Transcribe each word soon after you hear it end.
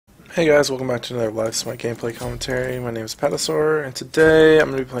Hey guys, welcome back to another live Smite gameplay commentary. My name is Patasaur, and today I'm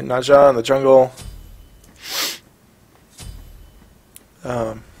going to be playing Naja in the jungle.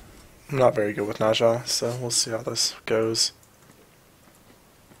 I'm not very good with Naja, so we'll see how this goes.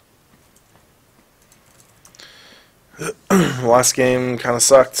 Last game kind of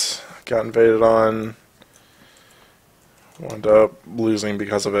sucked. Got invaded on. Wound up losing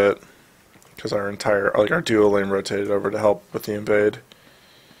because of it. Because our duo lane rotated over to help with the invade.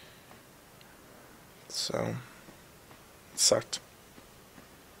 So, it sucked.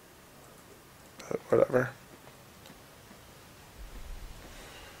 But whatever.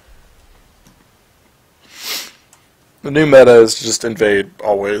 The new meta is just invade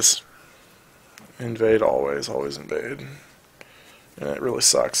always. Invade always, always invade. And it really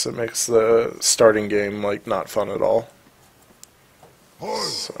sucks. It makes the starting game like not fun at all.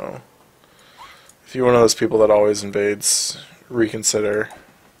 So, if you're one of those people that always invades, reconsider.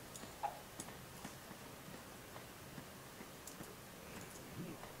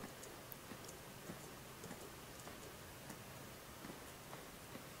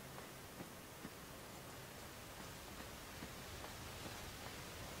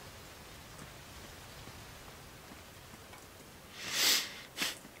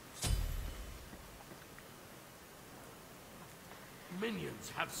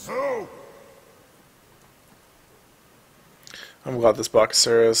 Minions have so. I'm glad this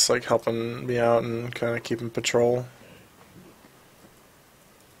Bakasura is like helping me out and kind of keeping patrol.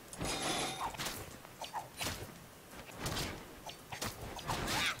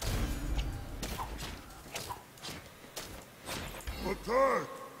 Attack.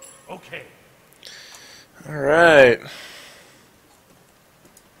 Okay. All right.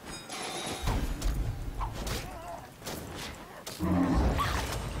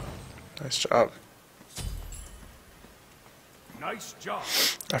 Nice job. Nice job.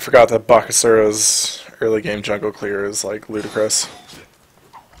 I forgot that Bakasura's early game jungle clear is like ludicrous.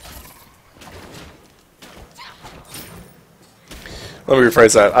 Let me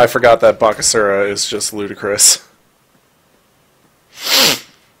rephrase that. I forgot that Bakasura is just ludicrous.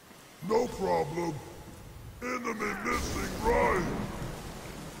 No problem. Enemy missing right.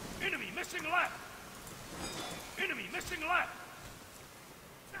 Enemy missing left. Enemy missing left.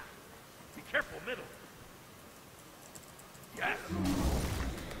 Be careful, middle. Yes.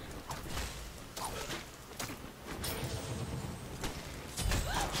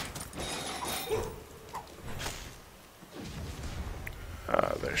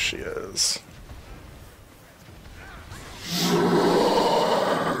 Ah, there she is.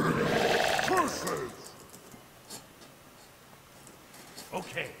 Curses.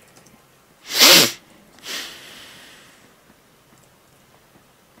 Okay.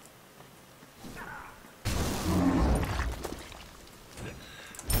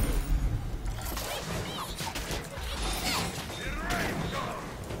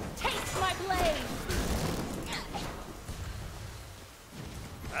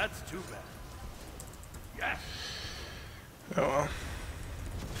 That's too bad. Yes. Oh well.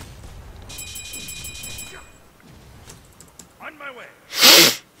 On my way.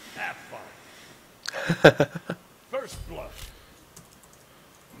 Have fun. First blood.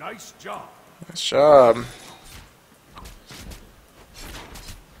 Nice job. Nice job.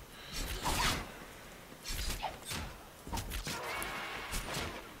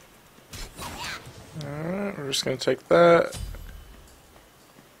 Alright, we're just gonna take that.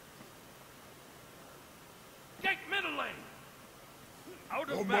 Take middle lane. Out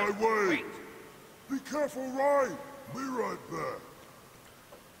of On battle. my way. Wait. Be careful, right? Be right back.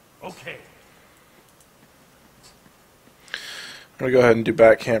 Okay. I'm gonna go ahead and do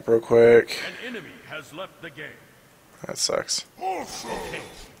back camp real quick. An enemy has left the game. That sucks. Also, Okay.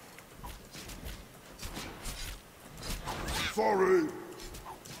 sorry.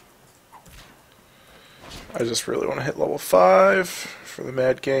 I just really want to hit level 5 for the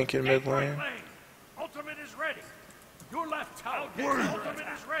mad gank in mid Take right lane. lane. Ultimate is ready. Your left tower. Wait. Ultimate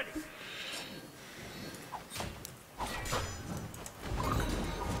is ready.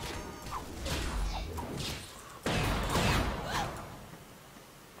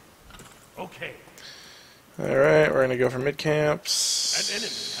 Okay. Alright, we're gonna go for mid An camps. enemy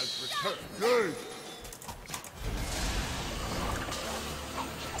has returned. Hey,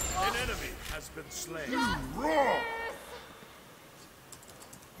 An enemy has been slain. raw.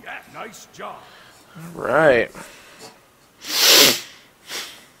 Yes. Nice job. Alright.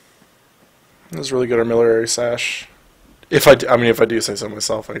 This is really good artillery sash. If I do say so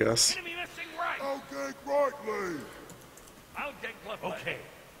myself, I guess. Enemy missing right. I'll gank rightly. I'll get left. Okay.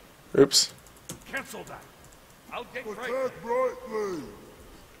 Oops. Cancel that. I'll get right. Attack rightly.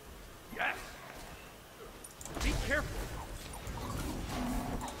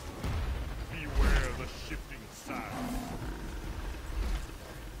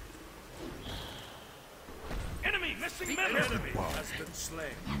 been slain.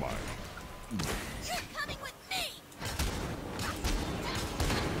 You're coming with me!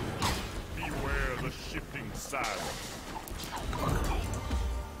 Beware the shifting sands.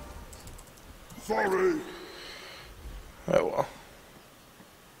 Sorry. Oh well.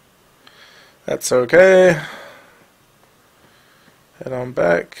 That's okay. Head on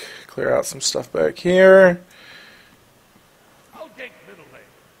back. Clear out some stuff back here. I'll gank middle lane.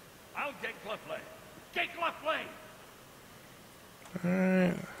 I'll gank left lane. Gank left lane.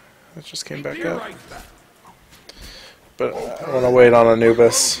 Alright. That just came back You're up. right back. But I want to wait on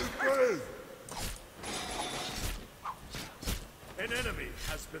Anubis. An enemy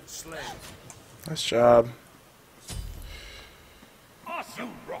has been slain. Nice job. Awesome.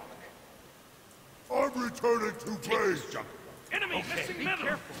 You rock. I'm returning to base. Enemy missing middle.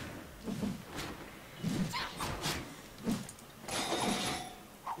 Careful.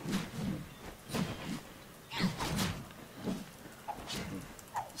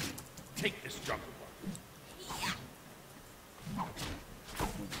 Take this jungle one.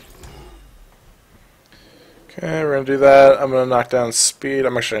 Okay, we're gonna do that. I'm gonna knock down speed.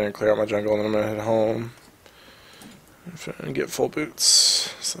 I'm actually gonna clear out my jungle and then I'm gonna head home and get full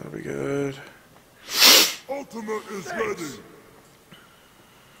boots. So that'll be good. Ultimate is ready.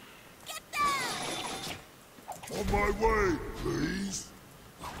 On my way, please.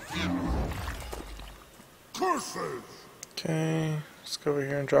 Curses! Okay, let's go over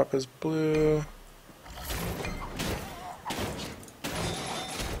here and drop his blue.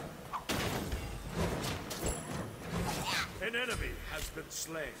 An enemy has been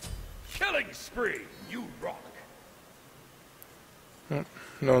slain. Killing spree. You rock.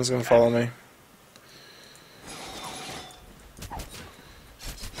 No one's gonna follow me.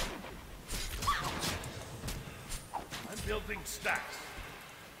 I'm building stacks.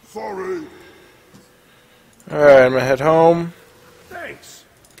 Sorry. Alright, I'm gonna head home. Thanks.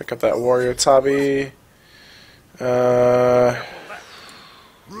 Pick up that warrior tabi.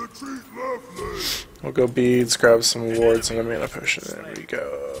 Retreat left lane. We'll go beads, grab some wards, and a mana potion. There we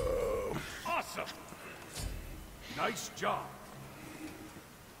go. Awesome. Nice job.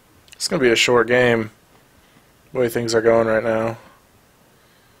 It's gonna be a short game. The way things are going right now.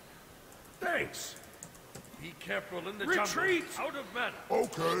 Thanks. Be careful in the retreat. Jungle. Out of mana.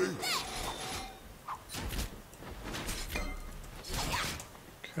 Okay.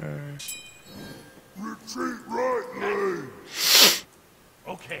 Okay. Retreat right lane.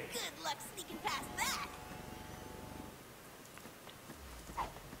 Okay. Good luck sneaking past that!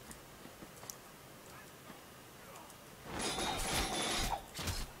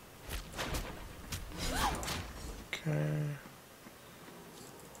 Okay.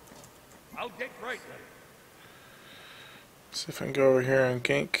 I'll get right lane. See if I can go over here and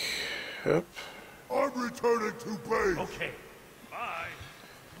gank. Yep. I'm returning to base. Okay. Bye.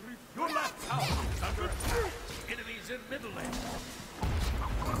 Your left tower is under attack. Enemies in middle lane.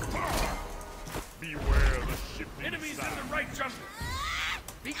 Beware the shifting Enemies in sands. the right jungle.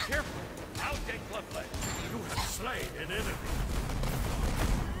 Be careful. I'll get left lane. You have slain an enemy.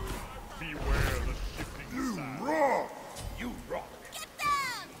 Beware the shifting You sands. rock. You rock.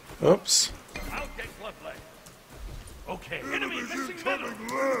 Oops. I'll get left lane. Okay. Enemy Enemies missing incoming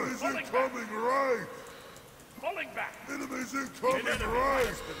middle. left. Falling Enemies incoming right. Falling back. Enemies An incoming enemy right.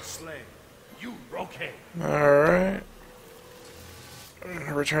 has been slain. You okay? Alright.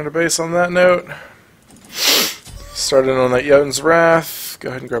 Return to base on that note. Starting on that Jotun's Wrath. Go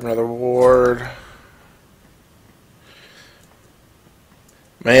ahead and grab another ward.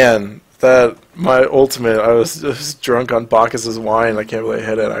 Man, that my ultimate, I was just drunk on Bacchus's wine. I can't believe I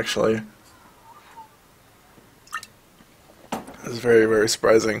hit it actually. It was very, very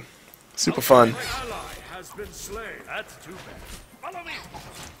surprising. Super fun. My ally has been slain. That's too bad. Follow me.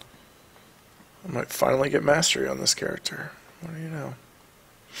 I might finally get mastery on this character. What do you know?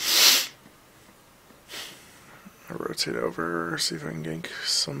 I'll rotate over, see if I can gank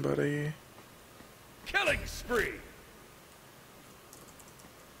somebody. Killing spree.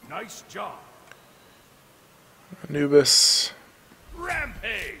 Nice job. Anubis.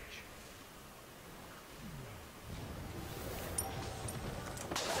 Rampage.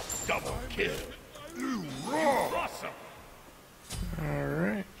 Double kill. You rock. Awesome.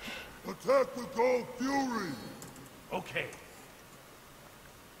 Alright. Attack the Gold Fury. Okay.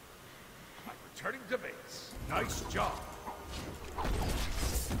 I'm returning to base. Nice job. I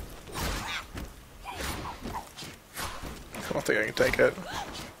don't think I can take it.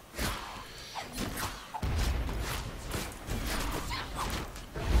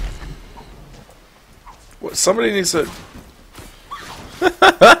 What? Somebody needs to.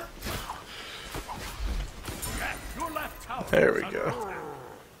 Your left tower There we is go. under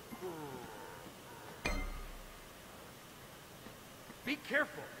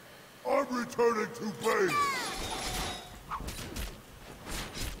careful. I'm returning to base.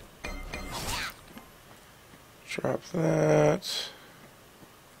 Drop that.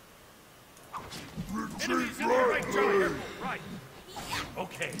 Enemies Retreat in the right right jungle. lane. Right.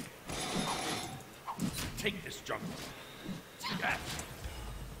 Okay. Take this jungle. Yes.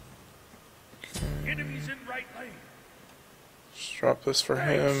 Enemies in right lane. Just drop this for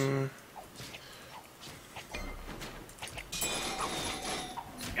him.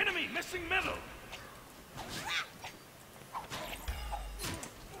 Enemy missing middle.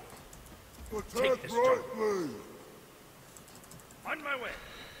 Attack this right lane. On my way.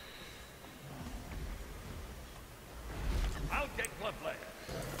 I'll get glove leg.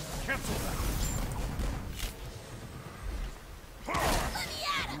 Cancel that.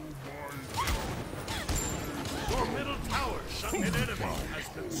 Your middle tower, son. An enemy has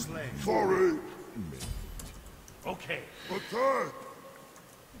been slain. Sorry. Okay. Attack.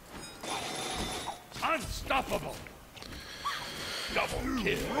 Unstoppable. Double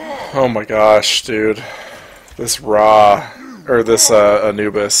kill. Oh my gosh, dude. This Ra, or this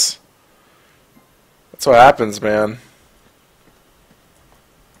Anubis. That's what happens, man.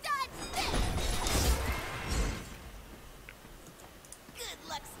 Good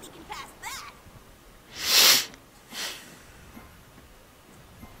luck sneaking past that.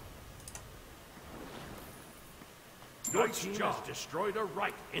 Your team has destroyed a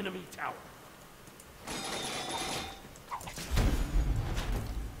right enemy tower.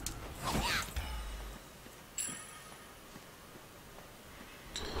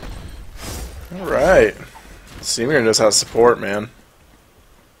 Alright. Semir knows how to support, man.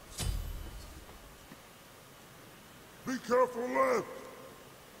 Be careful left.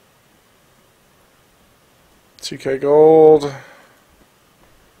 2k gold.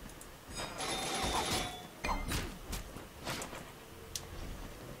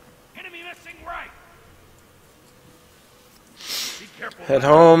 Enemy missing right. Be careful. Head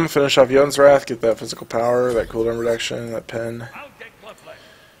home, finish off Yon's Wrath, get that physical power, that cooldown reduction, that pen. I'll get glove leg.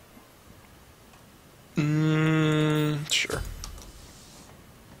 Sure.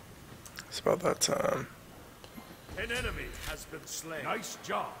 It's about that time. An enemy has been slain. Nice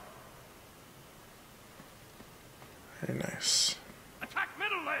job. Very nice. Attack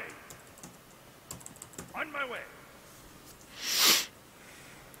middle lane. On my way.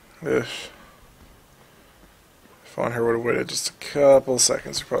 If on her would have waited just a couple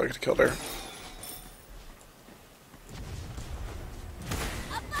seconds, we probably could have killed her.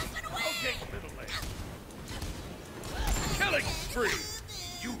 Okay, middle lane. Killing spree.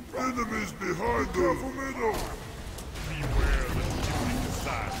 You Enemies behind them. Careful middle. beware the shooting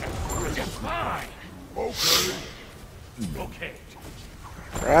aside. It's mine. Okay. Okay.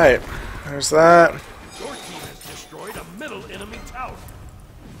 Right, there's that. Your team has destroyed a middle enemy tower.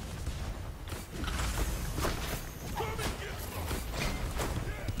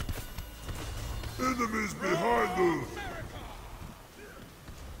 Enemies behind them.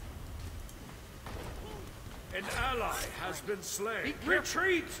 An ally has been slain.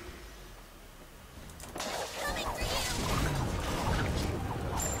 Retreat!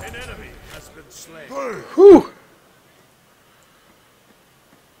 An enemy has been slain. Hey. Whew!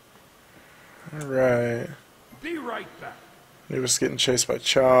 Alright. Be right back. Anubis getting chased by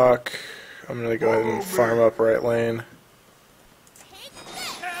Chalk. I'm gonna go ahead and farm up right lane.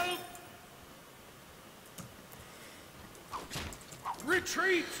 Help!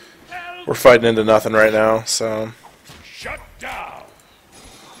 Retreat! Help! We're fighting into nothing right now, so. Shut down!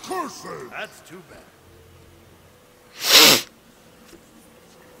 Curses. That's too bad.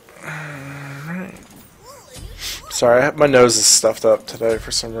 Sorry, my nose is stuffed up today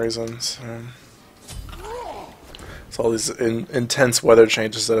for some reason. So. It's all these intense weather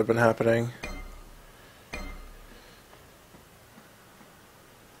changes that have been happening.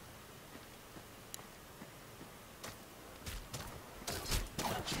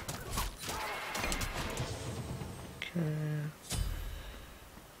 Okay.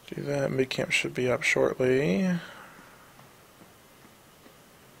 Do that. Mid camp should be up shortly.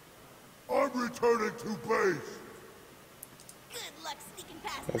 I'm returning to base. Good luck sneaking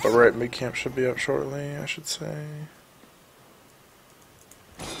past Well, the right mid camp should be up shortly, I should say.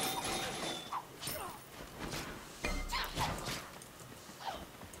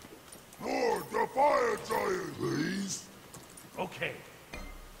 Lord, the fire giant, please. Okay.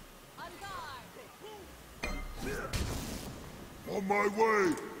 On guard. On my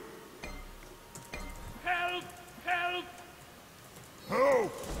way. Help! Help!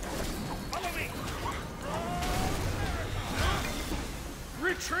 Help. Follow me!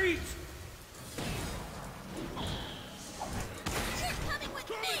 Retreat! You're coming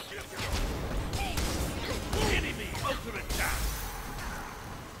Enemy ultimate down.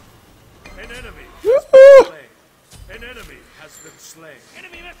 An enemy has Woo! been slain. An enemy has been slain.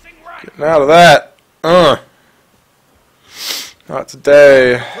 Enemy missing right. Getting out of that. Not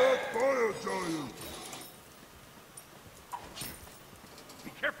today. Attack fire giant!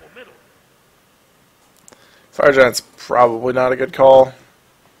 Be careful, middle. Fire Giant's probably not a good call.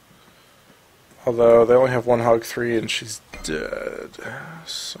 Although they only have one Hog 3 and she's dead.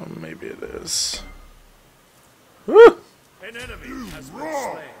 So maybe it is. Woo! An enemy has been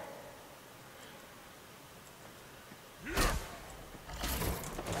slain.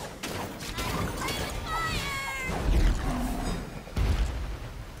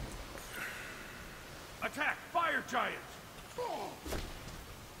 Attack fire giant.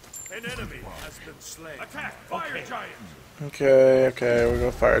 An enemy has been slain. Attack fire giant. Okay, we'll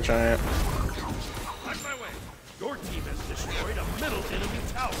go Fire Giant. On my way. Your team has destroyed a middle enemy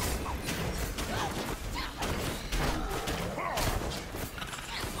tower.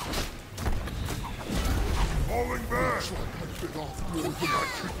 Falling back!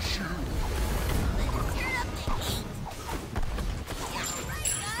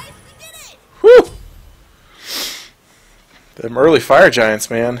 Guys, we did it! Whew! Them early Fire Giants,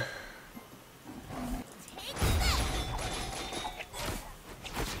 man.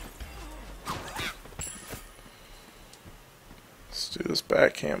 Let's do this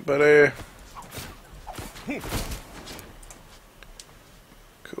back camp, buddy.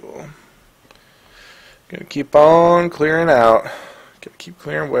 Cool. Gonna keep on clearing out. Gonna keep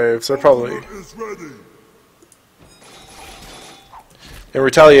clearing waves. They're probably... Is ready! In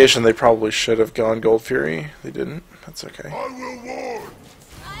retaliation, they probably should have gone Gold Fury. They didn't. That's okay. I will warn!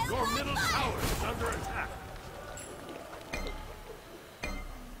 Your middle tower is under attack.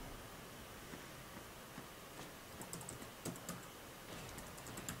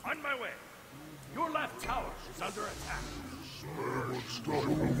 On my way. Your left tower is under attack.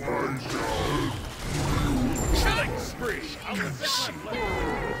 Killing spree. I'll defend my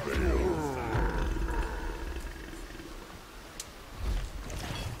flank.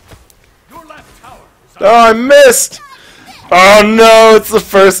 Your left tower is under Oh, I missed! Oh no, it's the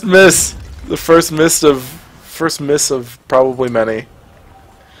first miss. The first miss of probably many.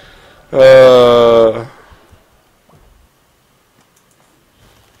 I'll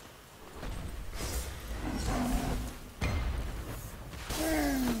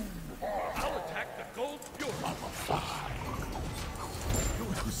attack the gold fuel. You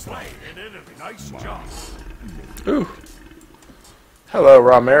have slain an enemy. Nice job. Ooh. Hello,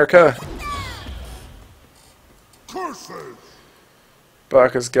 Raw America. Curses!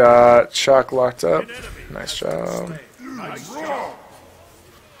 Baka's got Shock locked up. An enemy Nice has been job. slain. Nice job.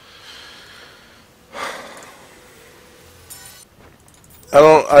 I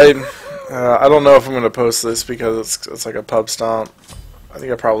don't know if I'm gonna post this because it's like a pub stomp. I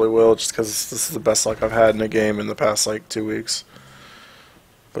think I probably will just because this is the best luck I've had in a game in the past like 2 weeks.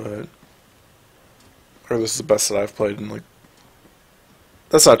 Or this is the best that I've played in like.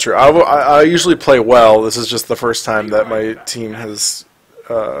 That's not true. I usually play well. This is just the first time that my team has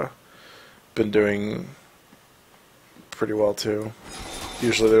been doing pretty well too.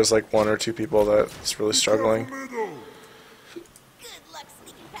 Usually there's like 1 or 2 people that's really struggling. Middle! Good luck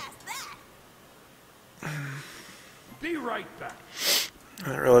sneaking past that! Be right back. I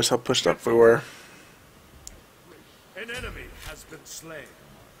didn't realize how pushed up we were. An enemy has been slain.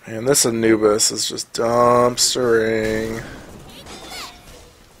 And this Anubis is just dumpstering.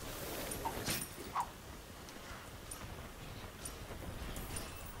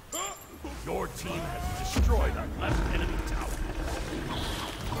 Your team has destroyed our left enemy tower.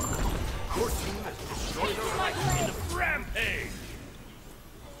 Your team has destroyed our right enemy rampage.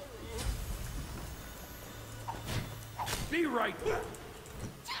 Be right back.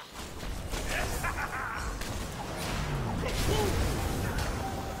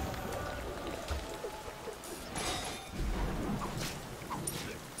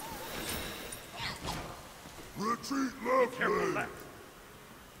 Retreat left Careful lane! left.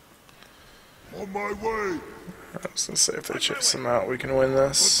 On my way! I was gonna say if they chase him out, we can win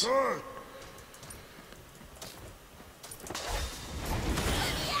this. Attack!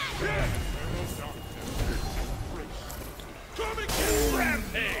 Coming in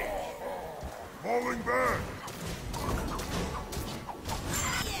rampage. Falling back!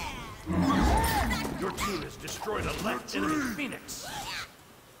 Your team has destroyed a left enemy Phoenix.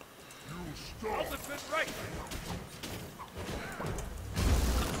 You I'll stop! defend right.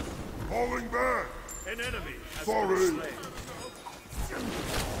 Falling back! An enemy has Sorry. been slain.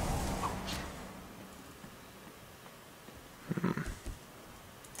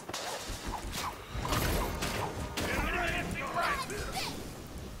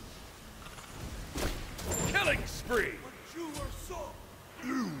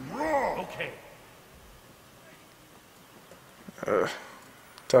 You rock! Okay.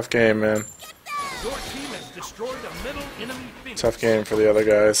 Tough game, man. Your team has destroyed a middle enemy Phoenix. Tough game for the other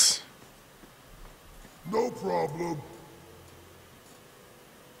guys. No problem.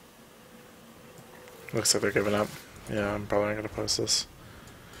 Looks like they're giving up. Yeah, I'm probably not going to post this.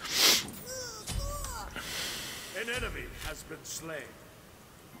 An enemy has been slain.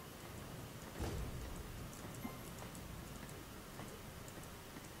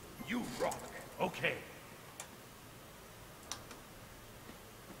 You rock. Okay.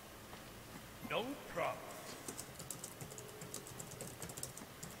 No problem.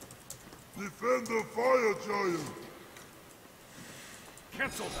 Defend the fire giant.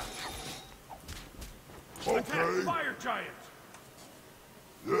 Cancel that. Okay. Attack fire giant.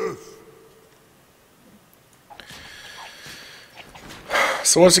 Yes.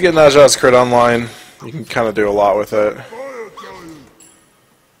 So once you get Naja's crit online, you can kind of do a lot with it. Fire giant.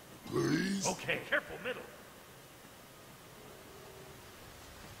 Please. Okay. Careful middle.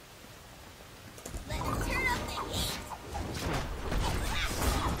 Let's turn up the heat.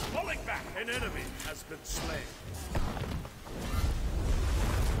 Falling back. An enemy has been slain.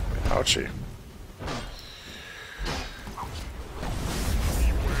 Ouchie.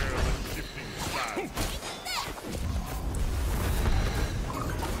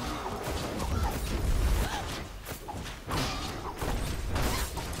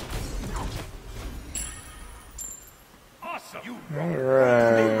 Awesome. You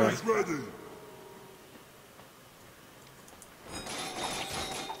Alright. He's ready.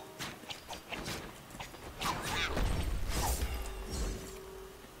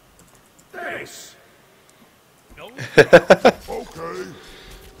 Nice. No. Okay.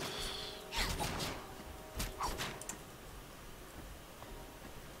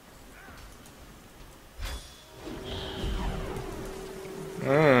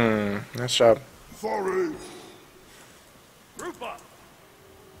 Nice job. Sorry. Group up.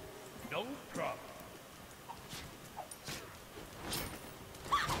 No problem.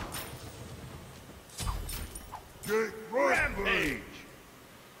 Get right. Rampage.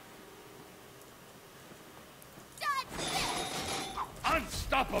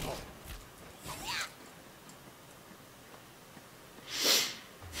 Unstoppable.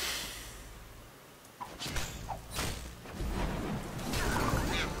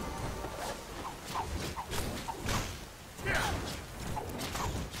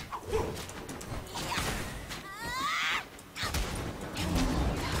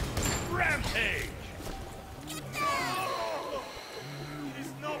 Rampage.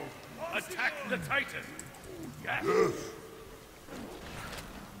 Attack the Titan. Yes. Yes.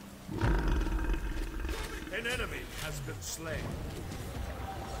 An enemy has been slain.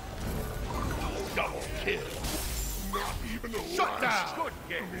 Double kill. Not even a Shut last down. Good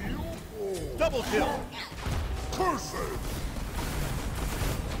game. meal? Double kill. Curse it.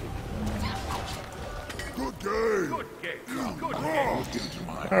 Good game. Good game. Good game.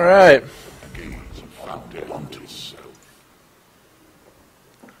 Alright.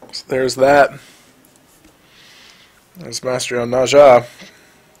 So there's that. There's mastery on Naja.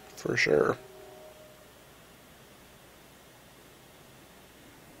 For sure.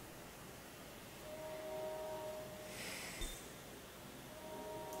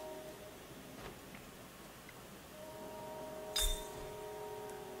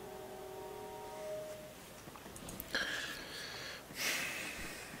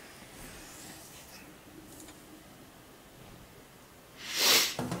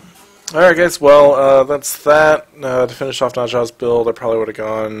 Alright guys, well, that's that. To finish off Naja's build, I probably would have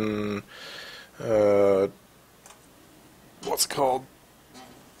gone, what's it called?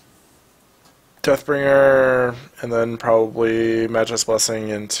 Deathbringer, and then probably Magi's Blessing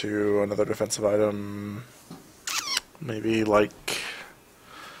into another defensive item. Maybe like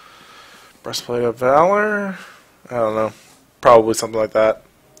Breastplate of Valor? I don't know. Probably something like that.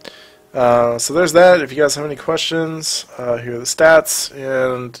 So there's that. If you guys have any questions, here are the stats,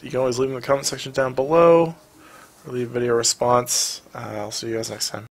 and you can always leave them in the comment section down below, or leave a video response. I'll see you guys next time.